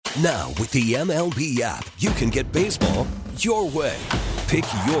Now, with the MLB app, you can get baseball your way. Pick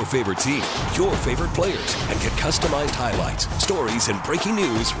your favorite team, your favorite players, and get customized highlights, stories, and breaking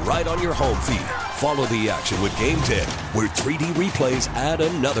news right on your home feed. Follow the action with Game 10, where 3D replays add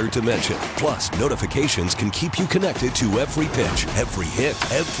another dimension. Plus, notifications can keep you connected to every pitch, every hit,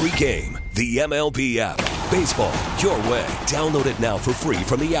 every game. The MLB app. Baseball your way. Download it now for free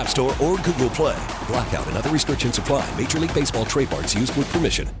from the App Store or Google Play. Blackout and other restrictions apply. Major League Baseball trademarks used with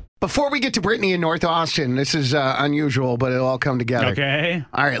permission. Before we get to Brittany in North Austin, this is unusual, but it'll all come together. Okay.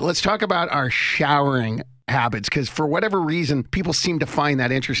 All right, let's talk about our showering habits, because for whatever reason, people seem to find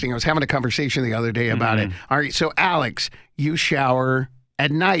that interesting. I was having a conversation the other day about it. All right, so Alex, you shower at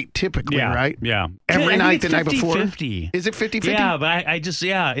night typically, right? Yeah. Every night the night before? 50-50. Is it 50-50? Yeah, but I just,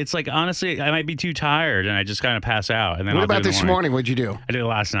 it's like, honestly, I might be too tired and I just kind of pass out. And then What I'll about do it in the this morning? morning? What'd you do? I did it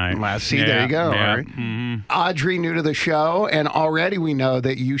last night. There you go. Yeah. All right. Audrey, new to the show, and already we know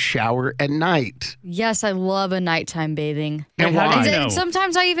that you shower at night. Yes, I love a nighttime bathing. And how do why? you know? And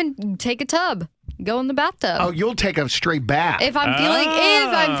sometimes I even take a tub, go in the bathtub. Oh, you'll take a straight bath. If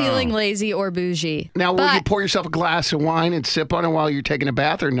I'm feeling lazy or bougie. Now, will you pour yourself a glass of wine and sip on it while you're taking a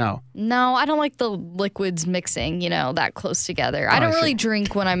bath, or no? No, I don't like the liquids mixing, that close together. I don't really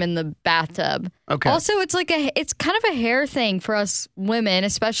drink when I'm in the bathtub. Okay. Also, it's kind of a hair thing for us women,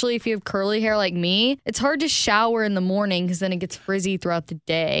 especially if you have curly hair like me. It's hard to shower in the morning because then it gets frizzy throughout the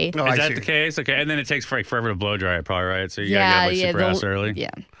day. Oh, Is I that see. the case? Okay. And then it takes forever to blow dry it, probably, right? So you gotta get super ass early.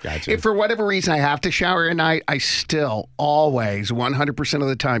 Yeah. Gotcha. If for whatever reason I have to shower at night, I still always 100% of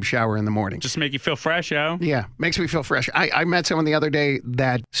the time shower in the morning. Just make you feel fresh, yo. Yeah, makes me feel fresh. I met someone the other day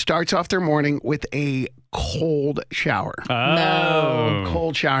that starts off their morning with a cold shower. Oh.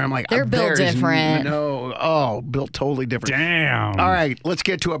 Cold shower. I'm like, They're built there is different. Built totally different. Damn. All right, let's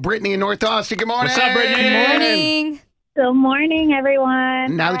get to it. Brittany in North Austin. Good morning. What's up, Brittany? Good morning. Good morning,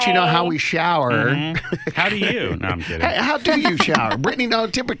 everyone. Now that you know how we shower, How do you? No, I'm kidding. how do you shower? Brittany, no,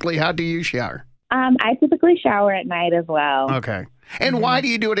 typically, how do you shower? I typically shower at night as well. Okay. And why do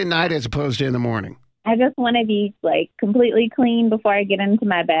you do it at night as opposed to in the morning? I just want to be completely clean before I get into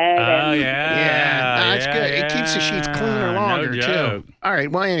my bed. Oh, and- yeah. That's good. It keeps the sheets cleaner longer, no too. joke. All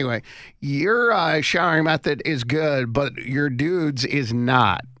right. Well, anyway, your showering method is good, but your dude's is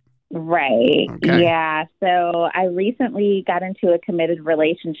not. Right. Okay. Yeah. So I recently got into a committed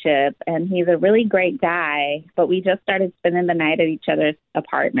relationship, and he's a really great guy, but we just started spending the night at each other's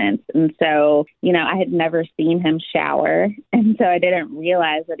apartments. And so, I had never seen him shower. And so I didn't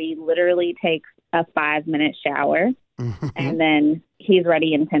realize that he literally takes a 5-minute shower and then he's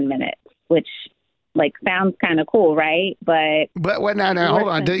ready in 10 minutes, which sounds kind of cool, right? But But now, hold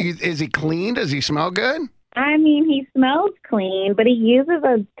on. Is he clean? Does he smell good? I mean, he smells clean, but he uses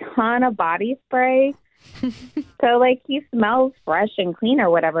a ton of body spray. So, he smells fresh and clean or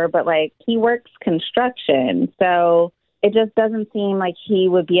whatever, but, he works construction. So it just doesn't seem like he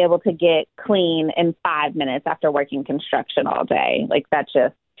would be able to get clean in 5 minutes after working construction all day. That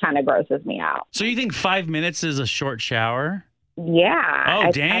just kind of grosses me out. So you think 5 minutes is a short shower? Yeah.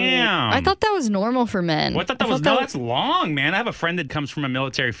 Oh, damn. I thought that was normal for men. Well, I thought that was, no, that's long, man. I have a friend that comes from a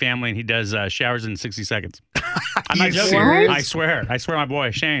military family, and he does showers in 60 seconds. I'm not joking. serious? I swear, my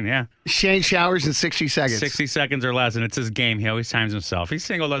boy, Shane, yeah. Shane showers in 60 seconds. 60 seconds or less, and it's his game. He always times himself. He's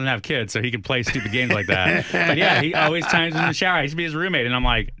single, doesn't have kids, so he can play stupid games like that. But yeah, he always times in the shower. I used to be his roommate, and I'm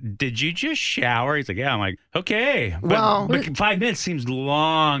like, did you just shower? He's like, yeah. I'm like, okay. But 5 minutes seems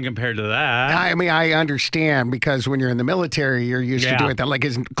long compared to that. I mean, I understand, because when you're in the military, you're used to doing that.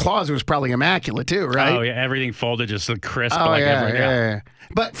 His closet was probably immaculate too, right? Oh, yeah. Everything folded just so crisp. Oh, everything. yeah.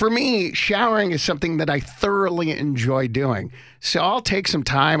 But for me, showering is something that I thoroughly enjoy doing. So I'll take some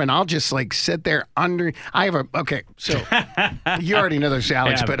time and I'll just sit there under. So you already know this,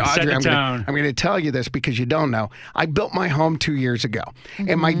 Alex, Yeah, but set Audrey, the I'm tone. going to tell you this because you don't know. I built my home 2 years ago,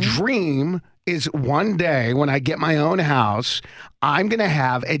 and my dream is one day when I get my own house, I'm going to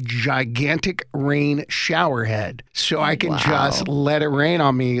have a gigantic rain shower head so I can just let it rain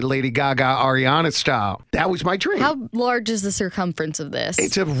on me, Lady Gaga, Ariana style. That was my dream. How large is the circumference of this?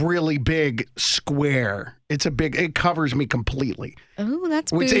 It's a really big square. It covers me completely. Oh,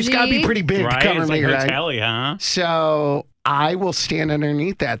 that's Which bougie. it's got to be pretty big Right? to cover It's me, like right? hotel-y, huh? So I will stand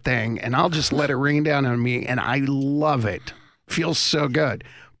underneath that thing and I'll just let it rain down on me, and I love it. Feels so good.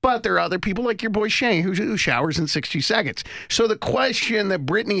 But there are other people like your boy Shane who showers in 60 seconds. So the question that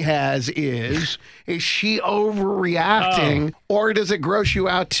Brittany has is she overreacting or does it gross you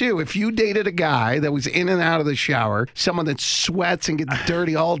out too? If you dated a guy that was in and out of the shower, someone that sweats and gets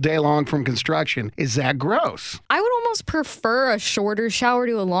dirty all day long from construction, is that gross? I would almost prefer a shorter shower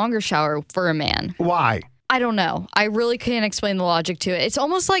to a longer shower for a man. Why? I don't know. I really can't explain the logic to it. It's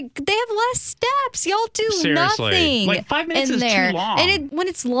almost like they have less steps. Y'all do Seriously. nothing. Like 5 minutes in is there. too long. And when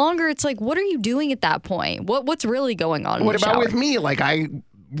it's longer, it's like, what are you doing at that point? What's really going on? What in the about shower? with me? Like I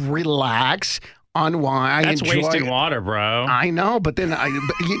relax, unwind. That's enjoy wasting it. water, bro. I know, but then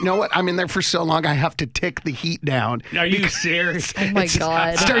but you know what? I'm in there for so long, I have to tick the heat down. Are you serious? Oh my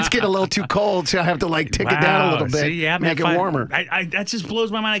God. It starts getting a little too cold, so I have to like tick it down a little bit, See, yeah, make it man, warmer. That just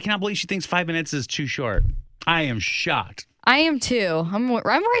blows my mind. I cannot believe she thinks 5 minutes is too short. I am shocked. I am too. I'm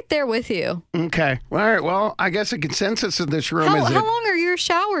right there with you. Okay. All right. Well, I guess a consensus of this room How is long are your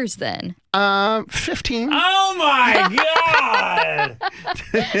showers then? 15. Oh my God!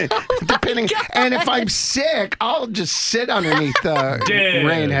 Depending. And if I'm sick, I'll just sit underneath the Dude.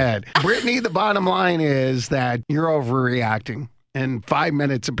 rain head. Brittany, the bottom line is that you're overreacting. And 5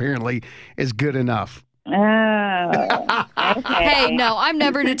 minutes apparently is good enough. Oh, okay. Hey, no, I'm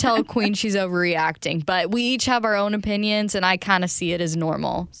never to tell a queen she's overreacting, but we each have our own opinions, and I kind of see it as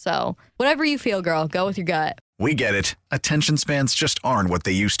normal. So whatever you feel, girl, go with your gut. We get it. Attention spans just aren't what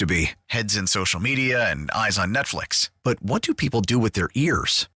they used to be. Heads in social media and eyes on Netflix. But what do people do with their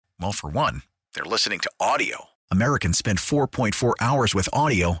ears? Well, for one, they're listening to audio. Americans spend 4.4 hours with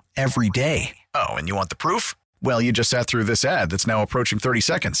audio every day. Oh, and you want the proof? Well, you just sat through this ad that's now approaching 30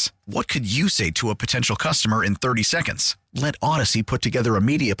 seconds. What could you say to a potential customer in 30 seconds? Let Odyssey put together a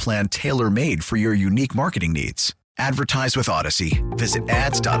media plan tailor-made for your unique marketing needs. Advertise with Odyssey. Visit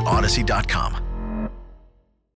ads.odyssey.com.